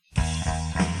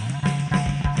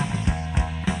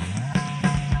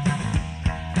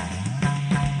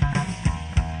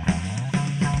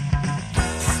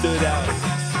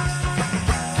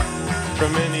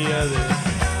other.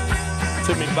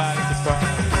 Took me by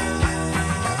surprise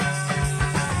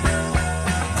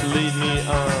to lead me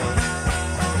on.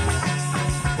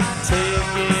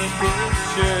 Taking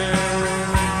pictures,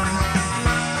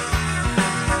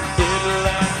 it'll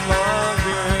last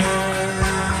longer.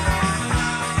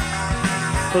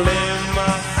 Lay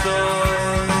my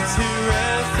soul to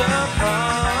rest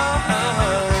upon.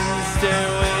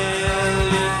 Stairway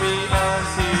lead me on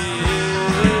to you.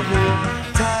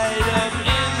 Tied up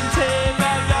in tape,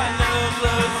 I got no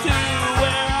clothes to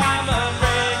wear. I'm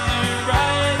afraid to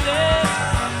write it.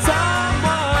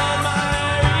 Someone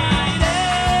might read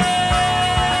it.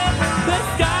 The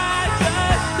sky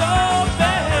just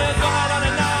opens. On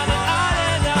and on and on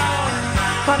and on.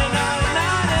 On and on and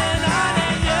on and on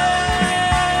and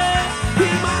yeah.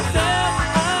 Keep myself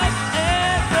up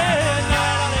every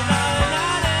night. On and on and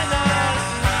on and on.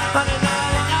 On and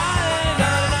on and on and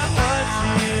on. And I want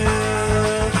you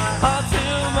all to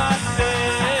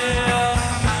myself.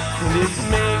 And it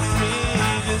makes me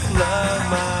just love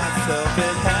myself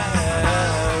and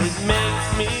how it makes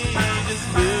me just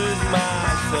lose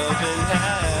myself and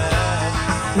how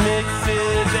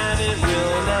mixes and it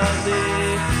will not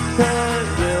leave, it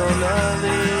will not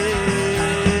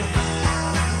leave.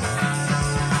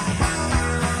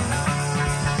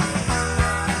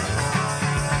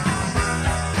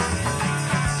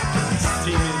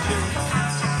 Steam engine,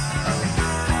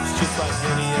 it's just like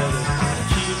any other.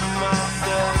 Keep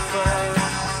myself up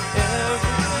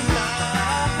every night.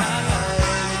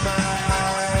 My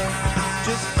eyes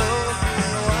just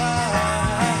open wide.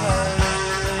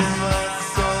 My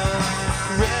soul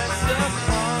rests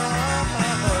upon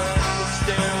the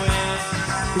stairway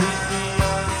leads me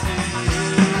on to you.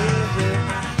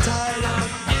 Tied up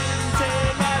in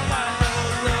tape, I got no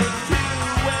clothes to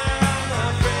wear. I'm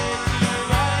afraid to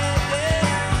write it.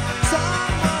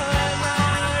 Someone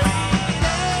might read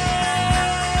it.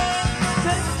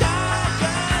 The sky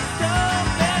just opens.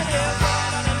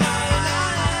 On and on and on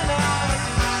and on.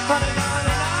 On and on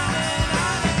and on and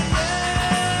on and yeah.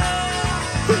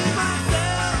 Keep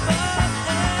myself up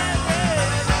every night. On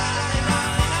and on and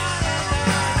on. On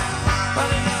and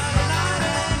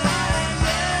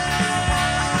on and on and on and yeah.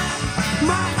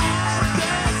 My eyes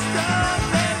just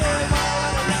open. On and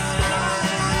on and on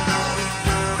and on.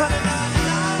 On and on and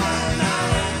on and on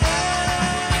and yeah.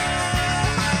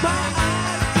 My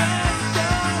eyes just open.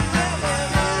 On and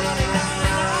on and on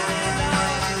and on.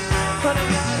 On and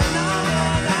on and on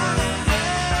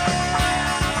and on and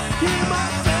yeah. Keep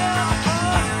myself up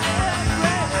every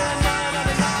night. On and on and on and on. On and on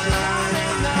and on and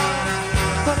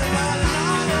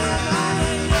on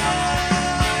and yeah.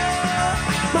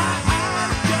 My eyes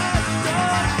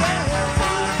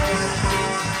just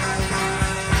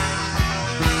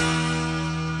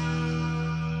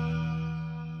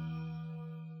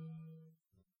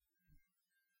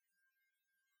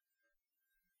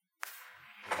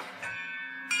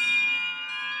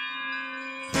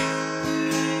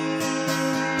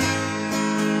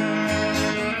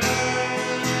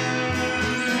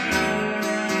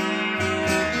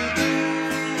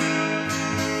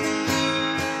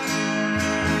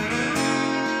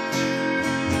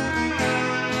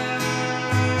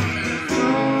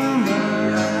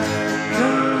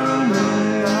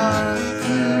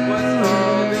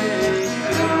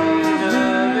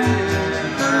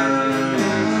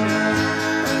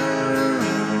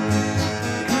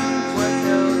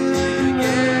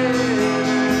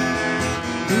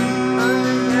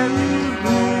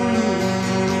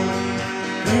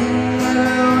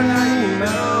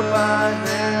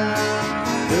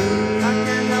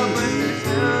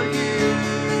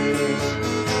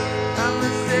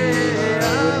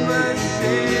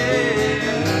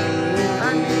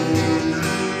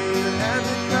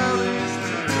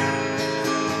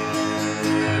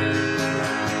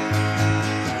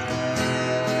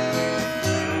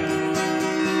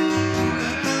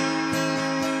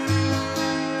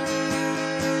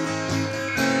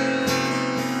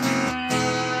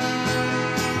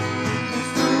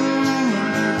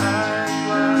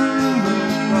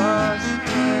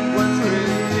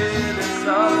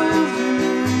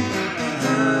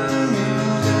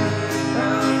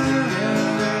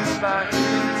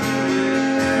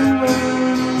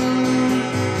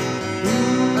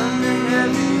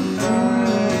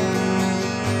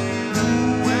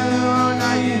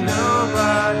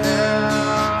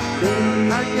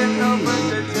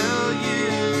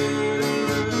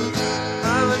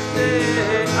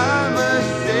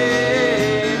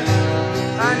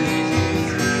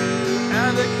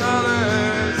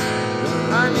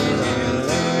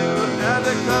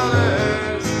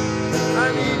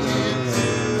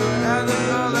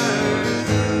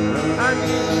I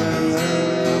need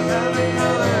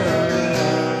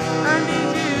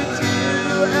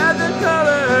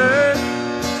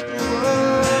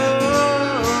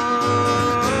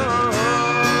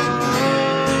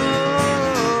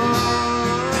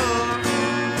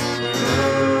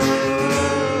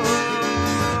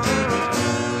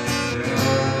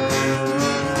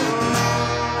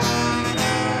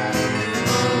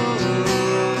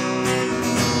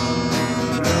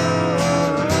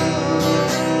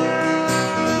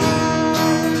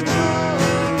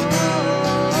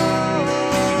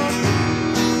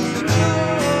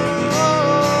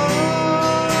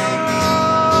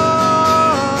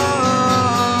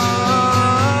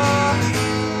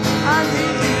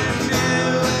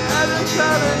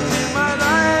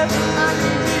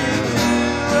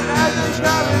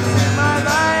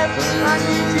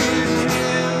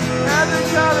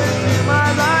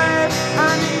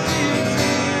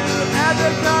the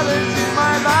colors in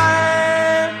my life.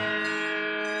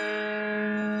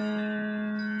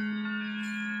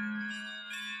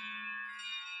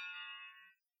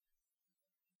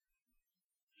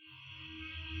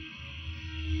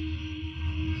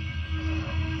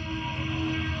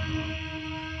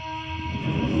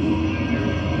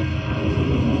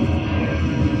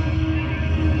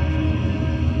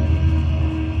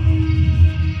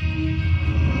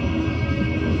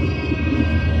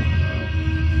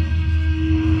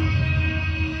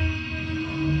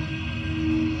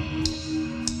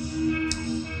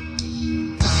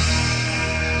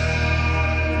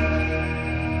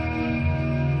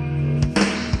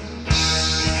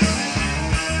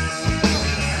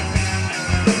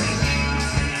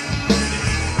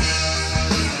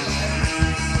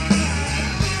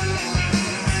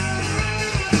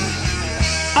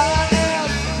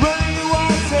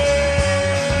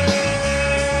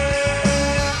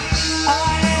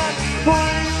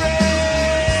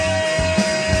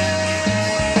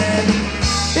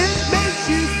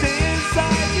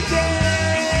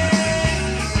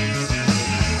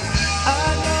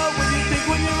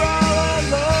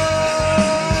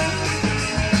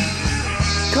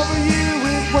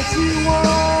 What you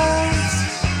want.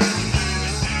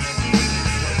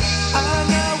 I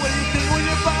know what you think when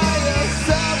you're by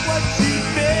yourself. What you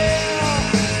feel.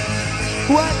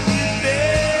 What you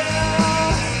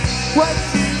feel. What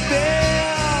you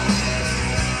feel.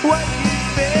 What you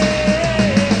feel.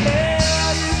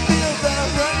 You feel the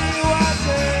running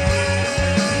water.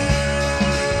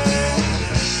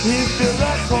 You feel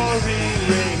the pouring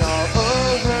rain all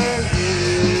over you.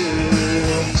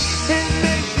 It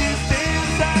makes you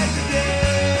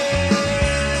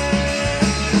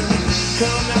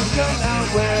come out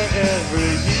wherever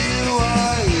you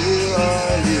are, you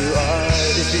are, you are.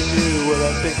 If you knew what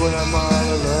I think when I'm all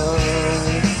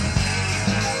alone.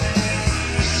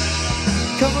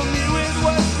 Cover me with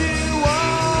what you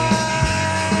want.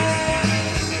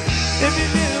 If you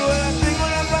knew what I think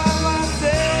when I'm by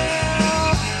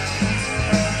myself.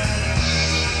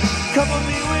 Cover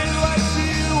me with what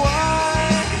you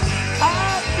want. I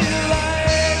feel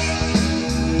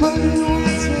like running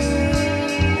water.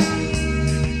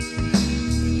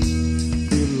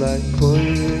 Like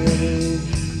pouring rain.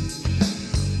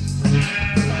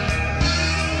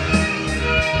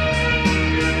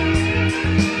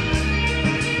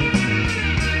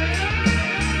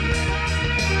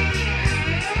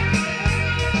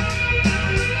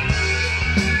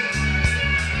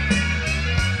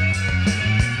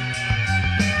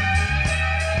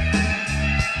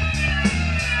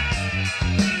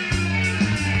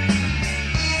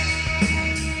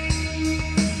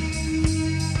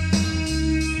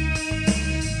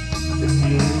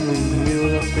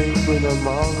 When I'm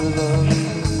all alone,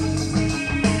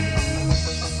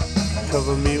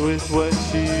 cover me with what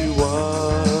you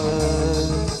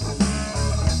want.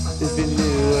 If you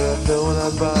knew what I feel when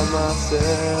I'm by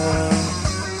myself.